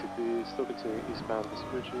 VCB, still continuing eastbound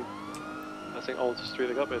Vespucci. Passing Alta Street,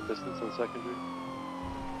 I got a bit of distance on secondary.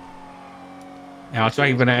 Now it's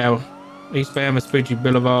even now. Eastbound Vespucci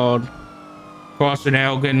Boulevard. Crossing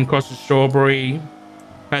Elgin, crossing Strawberry.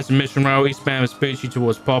 Passing Mission Road, eastbound Vespucci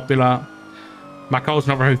towards Popular. My car's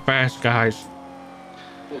not very fast, guys.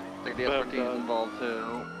 I think the S14 is involved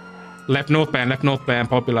too. Left northbound,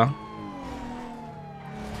 Popular.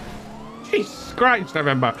 Jesus Christ,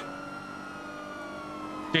 November.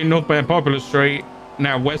 Northbound Popular Street.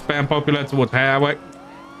 Now westbound Popular towards Hardwick.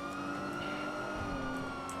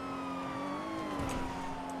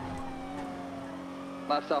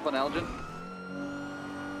 Left south on Elgin.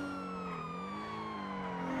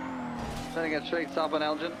 Sending it straight south on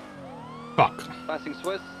Elgin. Fuck. Passing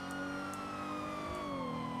Swiss.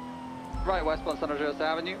 Right westbound San Andreas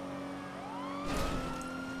Avenue.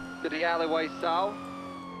 To the alleyway south.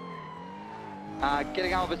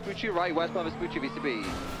 Getting out of Vespucci, right westbound Vespucci VCB.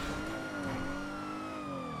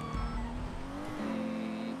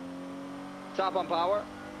 Top on power.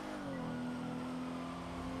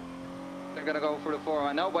 They're gonna go for the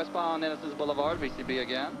 410 westbound Innocence Boulevard, VCB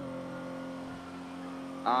again.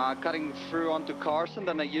 Cutting through onto Carson,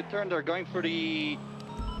 then a U-turn. They're going for the...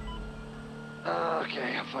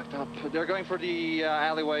 okay, I fucked up. They're going for the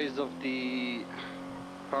alleyways of the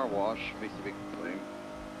car wash, VCB.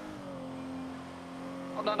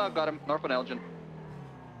 Oh, no, got him. North on Elgin.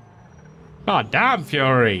 God damn,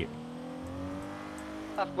 Fury.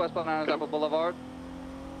 Left westbound Apple Boulevard.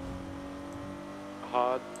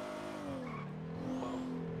 Hard.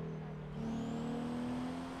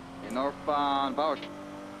 Northbound Bauer.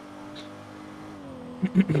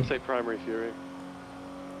 Let's say primary Fury.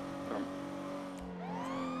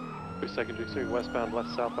 Secondary, considering westbound, left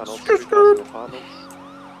southbound, Alta Street, passing apartments.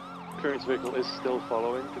 Clearance vehicle is still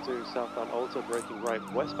following, considering southbound Alta, braking right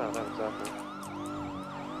westbound Adams Apple.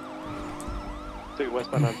 Considering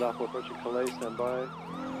westbound Adams Apple, approaching Calais, stand by.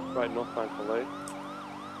 Right northbound Calais.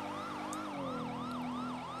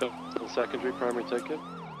 Still secondary, primary ticket.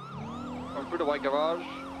 Going through the white garage.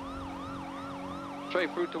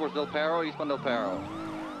 Straight through towards Del Perro, eastbound Del Perro.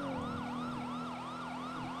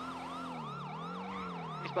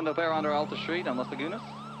 Eastbound Del Perro under Alta Street on Las Lagunas.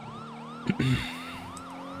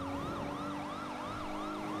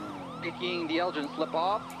 Taking the Elgin slip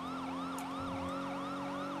off.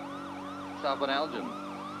 Southbound Elgin.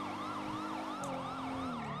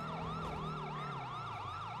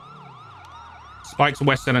 Spikes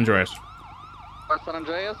West San Andreas. West San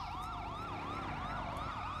Andreas.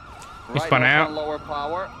 He spun out. Lower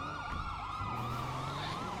power.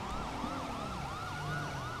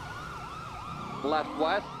 Left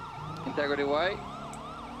west, Integrity Way.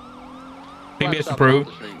 PBS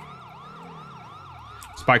approved.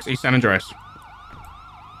 Spikes East San Andreas.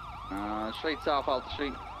 Straight south Alta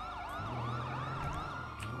Street.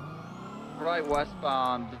 Right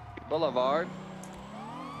westbound Boulevard.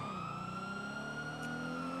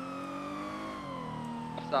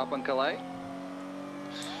 Stop on Calais.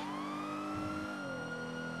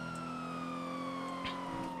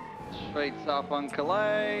 Straight south on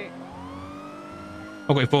Calais.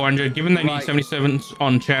 Okay, 400. Given they need 77s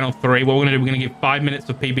on channel 3, what we're going to do, we're going to give 5 minutes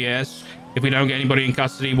for PBS. If we don't get anybody in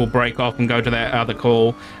custody, we'll break off and go to that other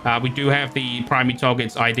call. We do have the primary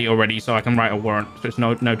target's ID already, so I can write a warrant. So it's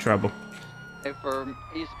no trouble. Okay, for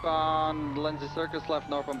eastbound Lindsay Circus, left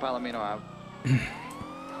northbound Palomino Ave.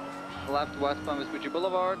 Left westbound Vespucci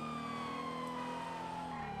Boulevard.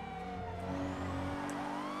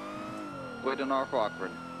 Way to North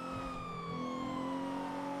Rockford.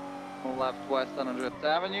 Left west on 100th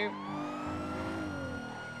Avenue.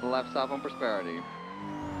 Left south on Prosperity.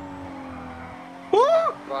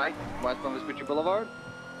 Right westbound Vespucci Boulevard.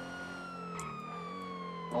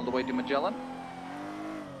 All the way to Magellan.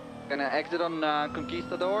 Gonna exit on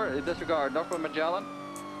Conquistador. Disregard northbound Magellan.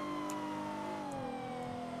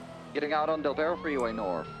 Getting out on Del Perro Freeway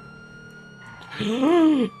North.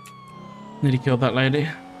 Nearly killed that lady.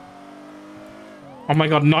 Oh my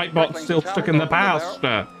god, Nightbot's still stuck in the past.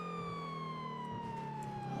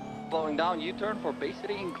 Slowing down, U-turn for Bay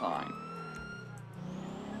City Incline.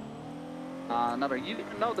 Another,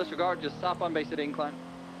 no disregard, just stop on base at incline.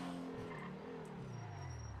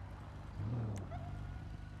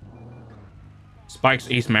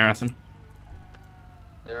 Spikes East Marathon.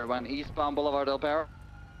 There went eastbound Boulevard Del Perro.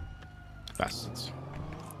 Bastards.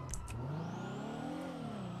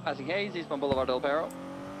 Passing Hayes, eastbound Boulevard Del Perro.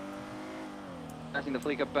 Passing the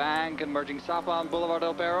Fleeca Bank and merging southbound Boulevard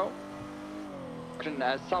Del Perro.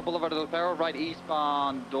 South Boulevard Del Perro, right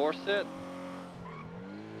eastbound Dorset.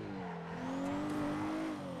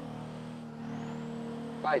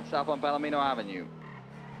 Right, southbound Palomino Avenue.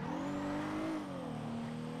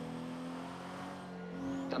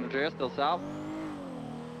 San Andreas, still south.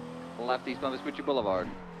 Left eastbound Vespucci Boulevard.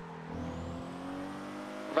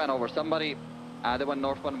 Ran over somebody. They went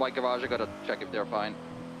northbound White Garage. I gotta check if they're fine.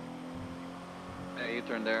 You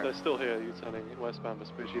turn there. They're still here, you turning westbound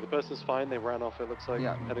Vespucci. The person's fine, they ran off, it looks like,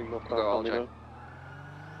 yeah. Heading northbound Go, Palomino.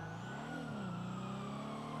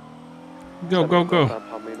 Go, go, go.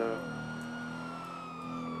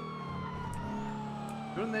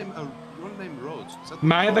 Your name Rhodes.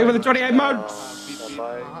 Mate, they were the 28 modes.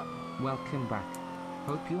 Welcome back.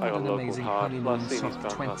 Hope you had an amazing honeymoon,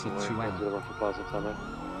 Sock22 Vod.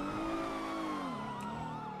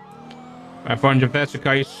 Everyone, if that's the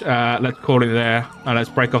case, let's call it there. Let's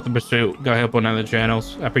break off the pursuit. Go help on other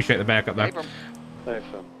channels. I appreciate the backup though. Hey,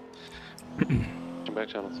 come back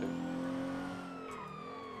channel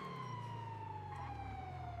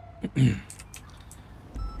 2.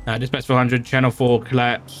 Dispatch 400, channel 4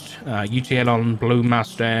 collapsed. UTL on Blue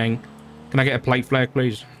Mustang. Can I get a plate flag,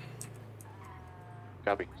 please?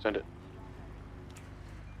 Copy, send it.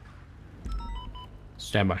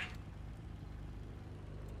 Stand by.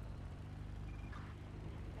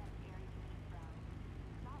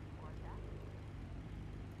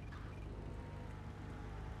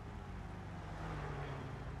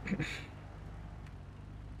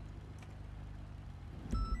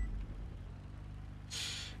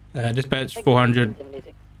 Dispatch 400.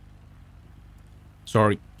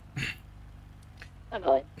 Sorry.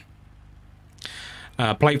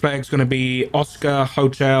 Plate flag's going to be Oscar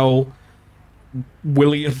Hotel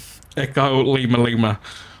William Echo Lima Lima.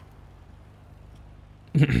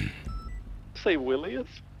 Say Willius?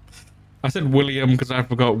 I said William because I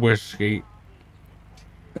forgot whiskey.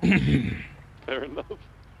 Fair enough.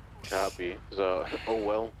 Copy. So, oh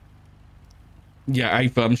well. Yeah,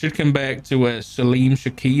 AFM should come back to Salim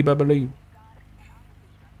Shakib, I believe.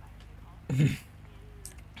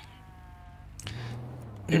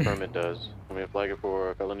 Confirm it does. Want me to flag it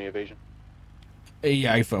for felony evasion?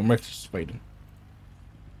 Yeah, AFM, reckless evading.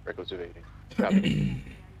 Reckless evading. Copy.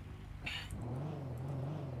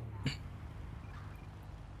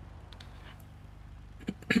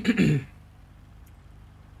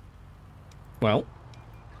 Well,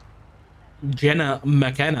 Jenna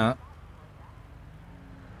McKenna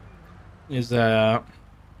is well,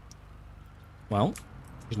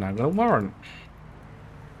 she's not got a warrant.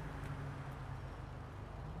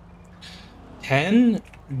 10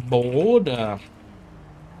 board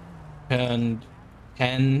and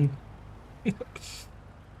 10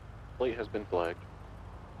 Plate has been flagged.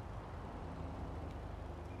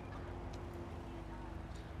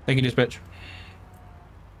 Thank you, dispatch.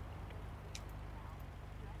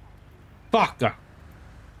 Fuck! I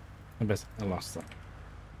lost that.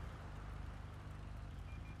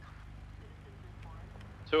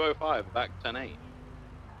 205, back 10-8.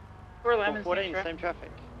 411, 414, same traffic.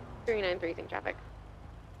 393, same traffic.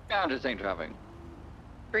 Yeah, just same traffic.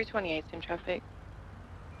 328, same traffic.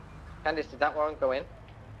 Candice, did that warrant go in?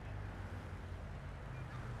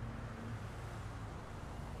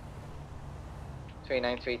 Three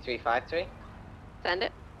 93353. Send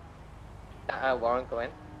it. That warrant go in?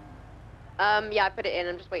 Yeah, I put it in.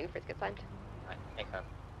 I'm just waiting for it to get signed. Right, thank you.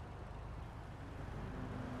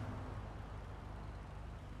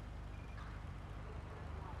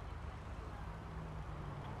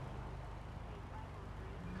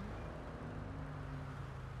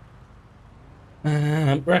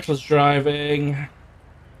 Reckless driving,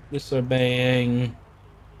 disobeying,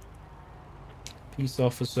 peace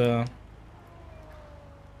officer,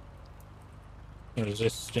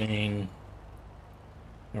 resisting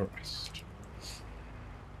arrest.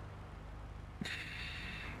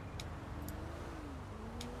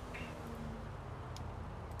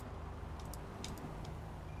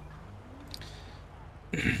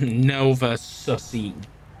 Nova Sussy.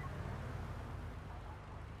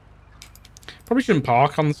 Probably shouldn't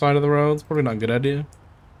park on the side of the road. It's probably not a good idea.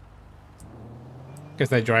 Guess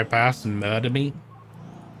they drive past and murder me.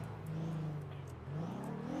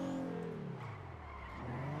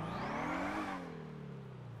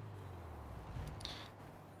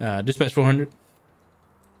 Dispatch 400.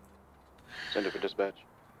 Send it for dispatch.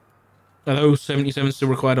 Are those 77 still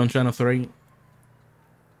required on channel 3?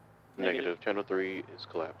 Negative. Channel 3 is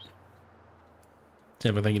collapsed.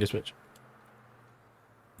 Thank you, dispatch.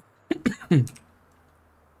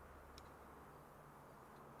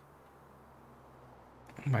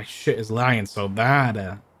 My shit is lying so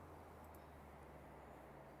bad.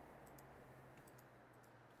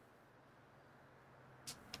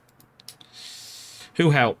 Who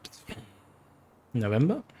helped?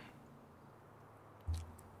 November?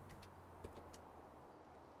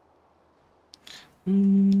 I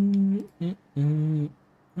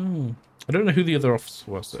don't know who the other officer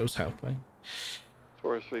was that was helping.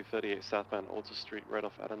 40338 southbound Alta Street, right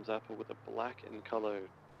off Adams Apple, with a black in color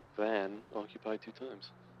van occupied 2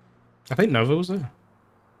 times. I think Nova was there.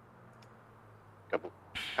 Couple.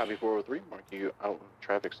 Copy 403, mark you out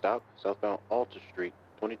traffic stop, southbound Alta Street,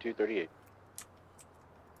 2238.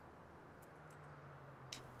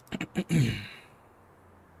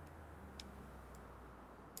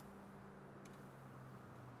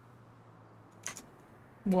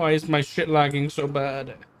 Why is my shit lagging so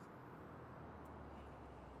bad?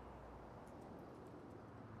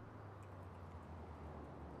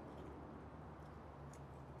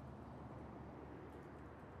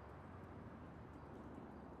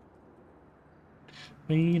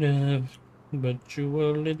 Made of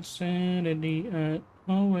virtual insanity, I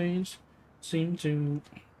always seem to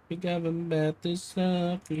be governed by this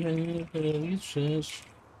stuff. It's just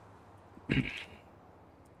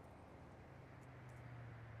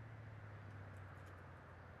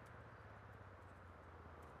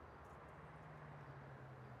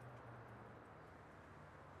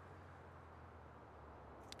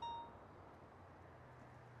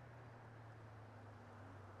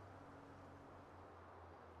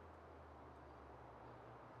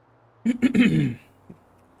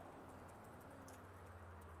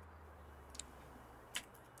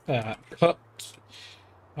cut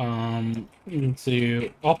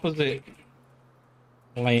into opposite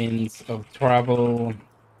lanes of travel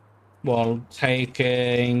while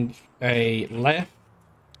taking a left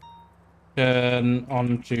turn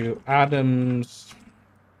onto Adams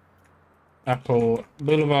Apple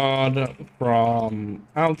Boulevard from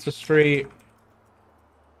Alta Street,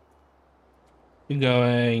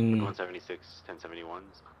 going 176,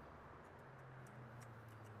 1071s.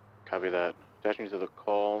 Copy that. Attaching to the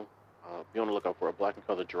call, be on the lookout for a black and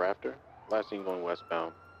colored drafter. Last seen going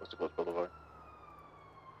westbound, West Coast Boulevard.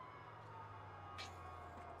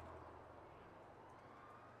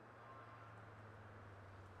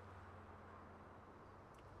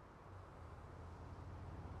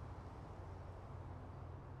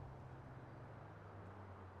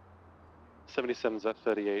 '77's at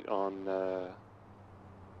 38 on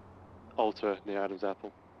Alta near Adams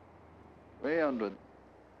Apple. 300.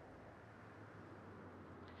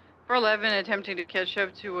 411 attempting to catch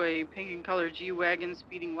up to a pink and colored G-Wagon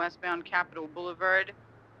speeding westbound Capitol Boulevard.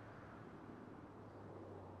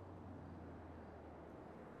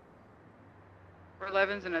 For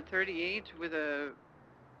 11's in a 38 with a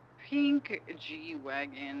pink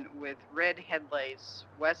G-Wagon with red headlights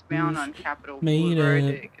westbound on Capitol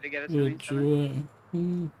Boulevard. Could I get a 77?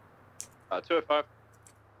 205.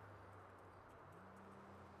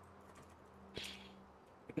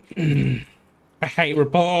 I hate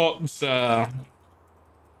reports. 420,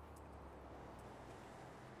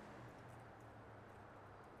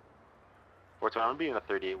 I'm being a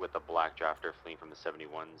 38 with a black drafter fleeing from the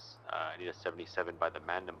 71s. I need a 77 by the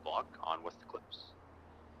Mandem block on West Eclipse.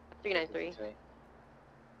 393.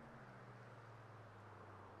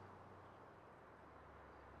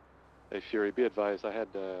 Hey Fury, be advised, I had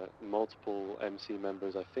multiple MC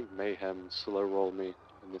members, I think Mayhem slow roll me,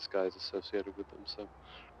 and this guy's associated with them, so.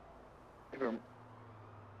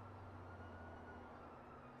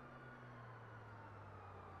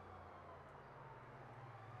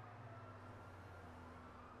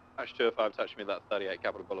 Ash 205 touching me that 38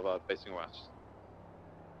 Capitol Boulevard facing west.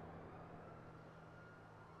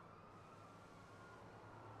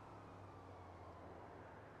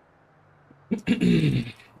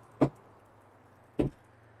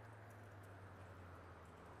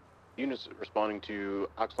 Units responding to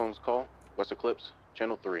Oxlong's call, West Eclipse,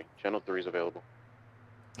 Channel 3. Channel 3 is available.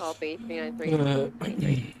 Copy,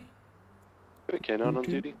 393. Cannon on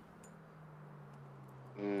duty?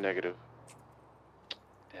 Negative.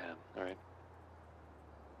 Damn, alright.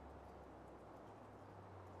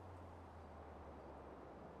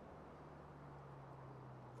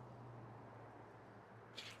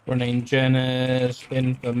 Running Jenna's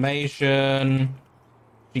information.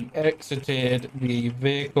 She exited the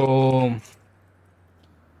vehicle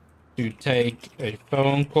to take a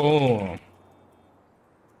phone call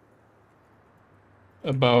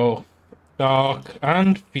about Dark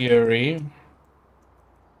and Fury.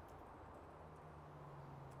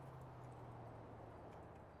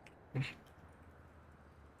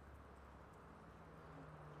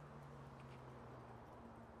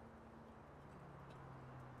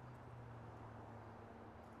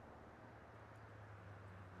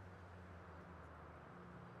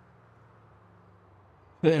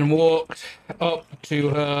 Then walked up to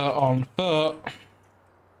her on foot,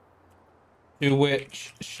 to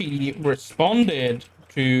which she responded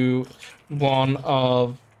to one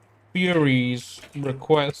of Fury's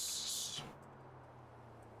requests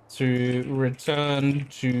to return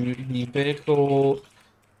to the vehicle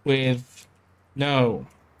with no.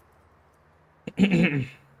 Right,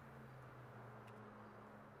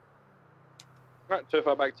 too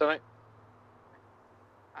far back tonight.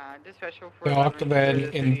 Dispatcher Dark 411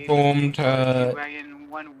 then informed her G-Wagon,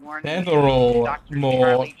 one warning, several Dr. more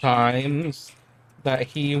Charlie times that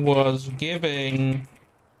he was giving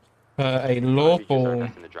her a If you lawful start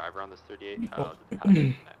testing the driver on this 38, I'll do the passenger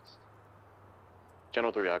next.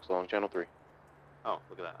 Channel 3, Axe Long, Channel 3. Oh,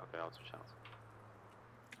 look at that. Okay, I'll switch channels.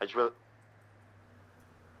 I just really...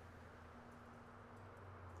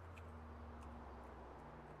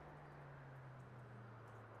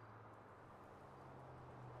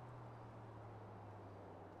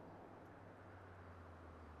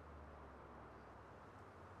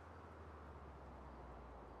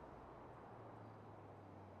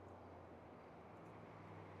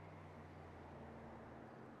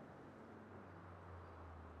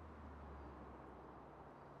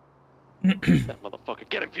 That motherfucker,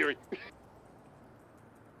 get him, Fury!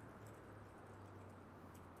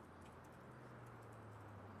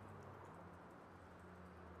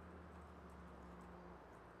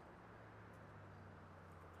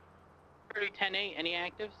 Copy 10-8, any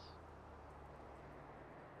actives?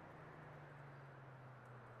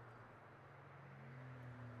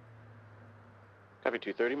 Copy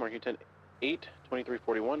 230, marking 10-8,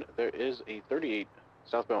 2341. There is a 38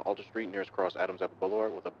 southbound Alta Street nearest cross Adams Apple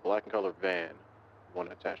Boulevard with a black and color van. One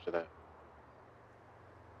attached to that.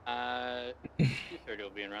 230 will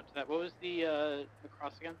be en route to that. What was the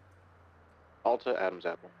cross again? Alta Adams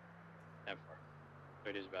Apple. 10-4. So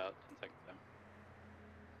it is about 10 seconds down.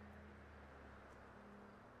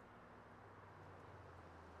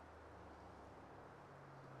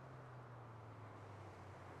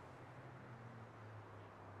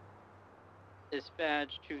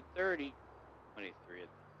 Dispatch 230, 23 at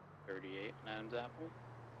 38 in Adams Apple.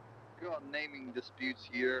 Got naming disputes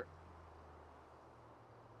here.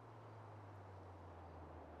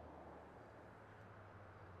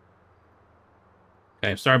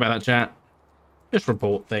 Okay, sorry about that, chat. Just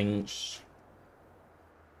report things.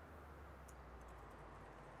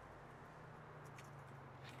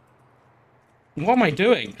 What am I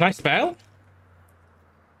doing? Can I spell?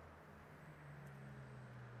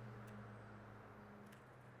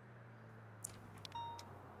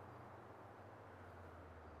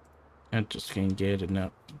 I just can't get it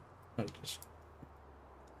now. I just...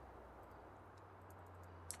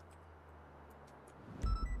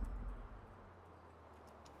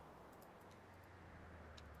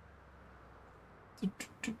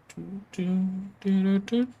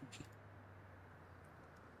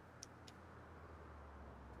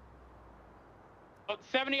 Oh,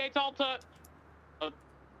 78's Alta.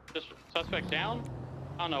 This suspect down?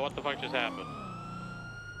 I don't know what the fuck just happened.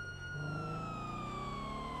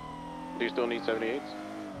 Do you still need 78s?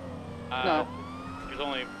 No. There's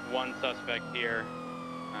only one suspect here.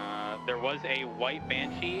 There was a white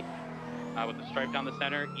Banshee with a stripe down the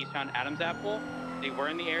center, eastbound Adams Apple. They were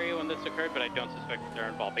in the area when this occurred, but I don't suspect that they're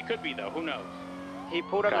involved. They could be, though. Who knows? He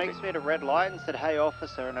pulled up next to me at a red light and said, "Hey,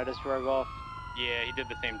 officer," and I just drove off. Yeah, he did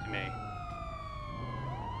the same to me.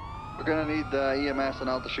 We're gonna need the EMS on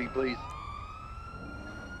Alta Street, please.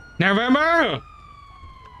 November!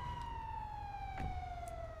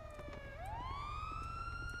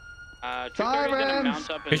 Didn't mount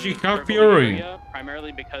up in Is she the called Circle Fury? area,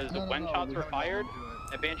 primarily because when shots were fired,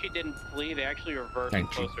 the Banshee didn't flee. They actually reversed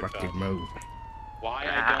Thank you, closer to fucking us. move. Why,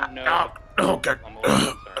 I don't know. Okay.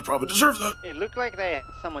 I probably deserve that. It looked like they had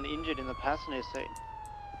someone injured in the passenger seat.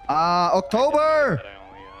 October! But I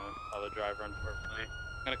only saw the driver, unfortunately.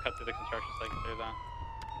 I'm gonna cut through the construction so I can clear that.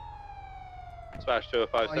 Smash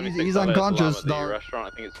 20576. He's unconscious, at the dog.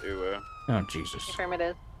 restaurant. I think it's Uwe. Oh, Jesus.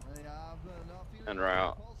 Affirmative. And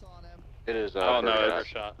route. It is, oh no, Burger it's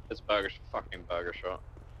Shot. It's fucking burger shot.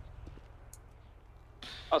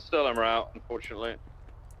 I'm still en route, unfortunately.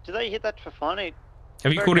 Do they hit that for fun?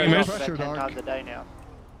 Have you called Burger EMS? Shot's about 10 times a day now.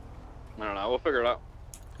 I don't know. We'll figure it out.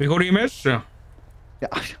 We got EMS? Yeah.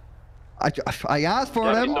 I asked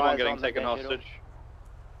for them. Someone getting taken hostage.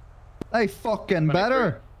 They fucking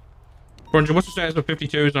better. Roger, what's the status of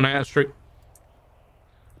 52s on Outer Street?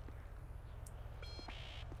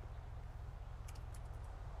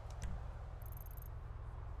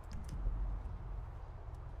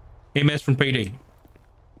 EMS from PD.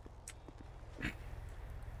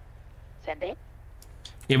 Sandy?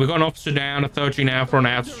 Yeah, we've got an officer down, a 13 Alpha on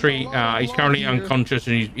Outer Street. He's currently unconscious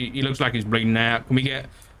and he looks like he's bleeding out. Can we get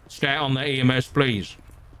stat on the EMS, please?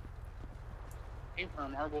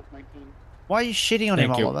 Why are you shitting on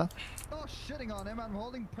him, Oliver? Not shitting on him. I'm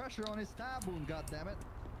holding pressure on his stab wound. Goddammit.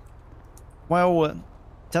 Well,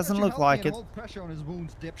 doesn't look like it. Hold pressure on his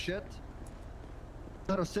wounds, dipshit.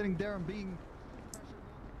 Instead of sitting there and being.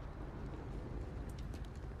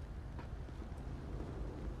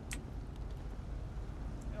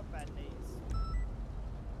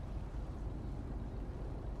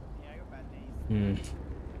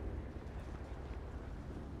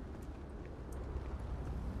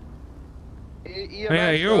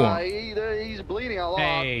 Hey, you. He's bleeding a lot.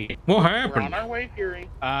 Hey, what happened? We're on our way, Fury.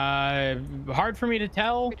 Hard for me to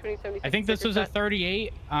tell. I think this was a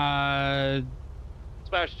 38. Smash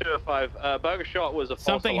 205. Burger shot was a false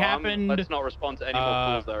Something alarm. happened. Let's not respond to any more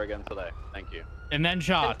calls there again today. Thank you. And then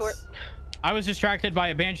shots. I was distracted by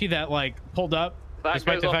a Banshee that like pulled up, That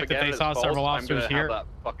despite the goes off fact that again, they it's saw false. several I'm officers gonna here. have that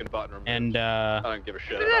fucking button removed. And I don't give a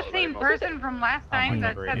shit Is about it the same person from last time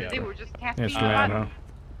that said that they were just testing the button?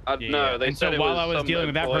 No, they and said so it while was I was some dealing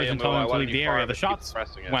with that employee person and telling I him to wanted leave the you area, fired the if you keep shots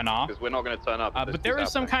pressing it, went off. because we're not going to turn up. But there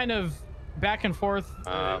was some kind of back and forth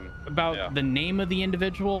about the name of the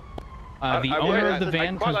individual. The owner of the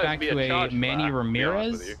van comes back to a Manny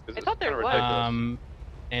Ramirez. I thought there was.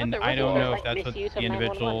 And I don't know if that's what the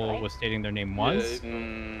individual was stating their name was.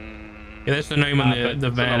 Yeah, that's the name on the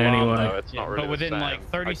van anyway. It's not really but within the like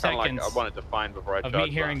same. 30 seconds I wanted to find before I of charged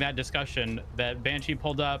me hearing that discussion, that Banshee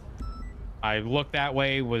pulled up. I looked that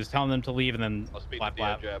way, was telling them to leave, and then flap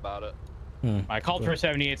flap. About it. I called for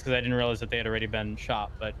 78s because I didn't realize that they had already been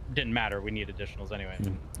shot, but it didn't matter. We need additionals anyway.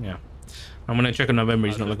 Yeah. I'm gonna check in November.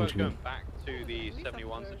 He's not looking too going good. back to the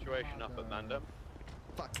 71 situation up at Mandem.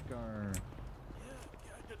 Fucker.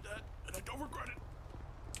 I did that, and I don't regret it.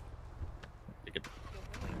 Take it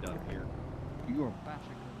cleaned up here. You're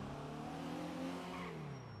bashing.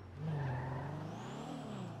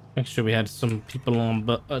 Make sure we had some people on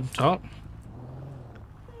top.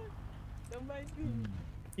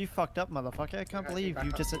 You fucked up, motherfucker. I can't believe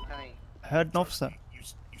you just heard an officer. You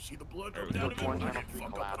see the blood go down again, I didn't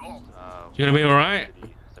fuck up at all. You gonna be alright?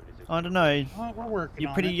 I don't know. We're working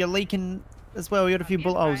You're pretty. You're leaking as well. You got a few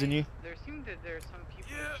bullet holes in you. There seemed that there's some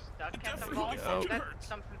people stuck at the vault. So that's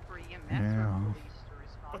something for EMS or police to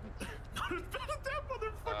respond to.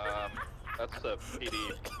 That's a PD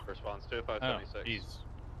response to 576.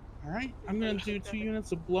 Alright, I'm gonna do 2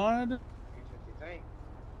 units of blood.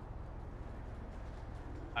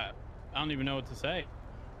 I don't even know what to say.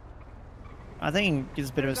 I think it's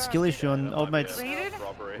a bit of a skill issue on old mate's.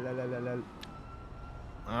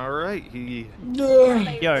 Alright, he.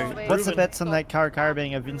 Yo, what's the bets on that car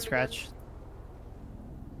being a VIN scratch?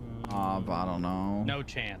 I don't know. No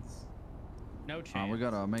chance. No chance. We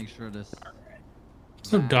gotta make sure this.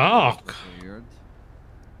 So dark. Weird.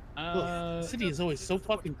 The city is always so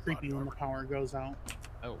fucking creepy when the power goes out.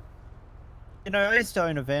 Oh. You know, I used to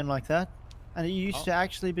own a van like that, and it used to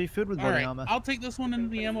actually be filled with body armor. I'll take this one into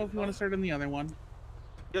the ammo if you want to start in the other one.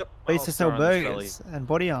 Yep. I used to sell burgers and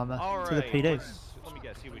body armor to the PD. Let me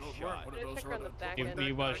guess, he was shot. He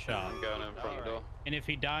was shot. Going in front of the door. And if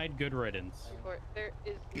he died, good riddance. There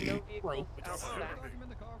is no vehicle outside.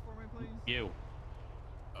 You.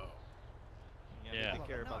 Yeah. Take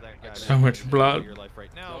care about that guy. So much blood. Your life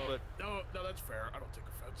right now, but No, that's fair. I don't take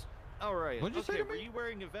offense. all right. What'd you say to Were me? you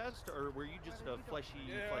wearing a vest or were you just a fleshy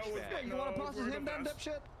flesh bag? Hey, you wanna process him then,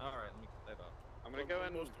 dipshit? All right, let me get that up. I'm gonna go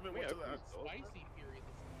in.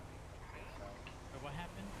 What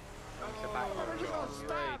happened?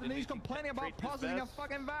 And he's complaining about processing a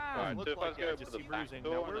fucking van. Alright, so if I go to just the see back bruising.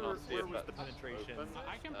 door Now, and then I'll see where if was the that's penetration? open.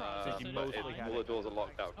 I can But process all the doors are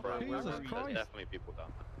locked out front. Jesus There's Christ. definitely people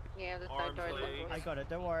down there. Yeah, the side door is I got it.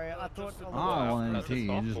 Don't worry. I thought. I want to see.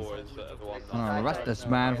 The Just soft is the one arrest this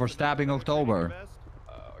man for stabbing October.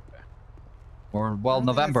 okay. Or, well,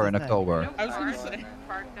 November and October. I was gonna say.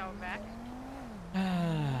 Parked out back.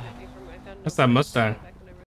 That's that Mustang.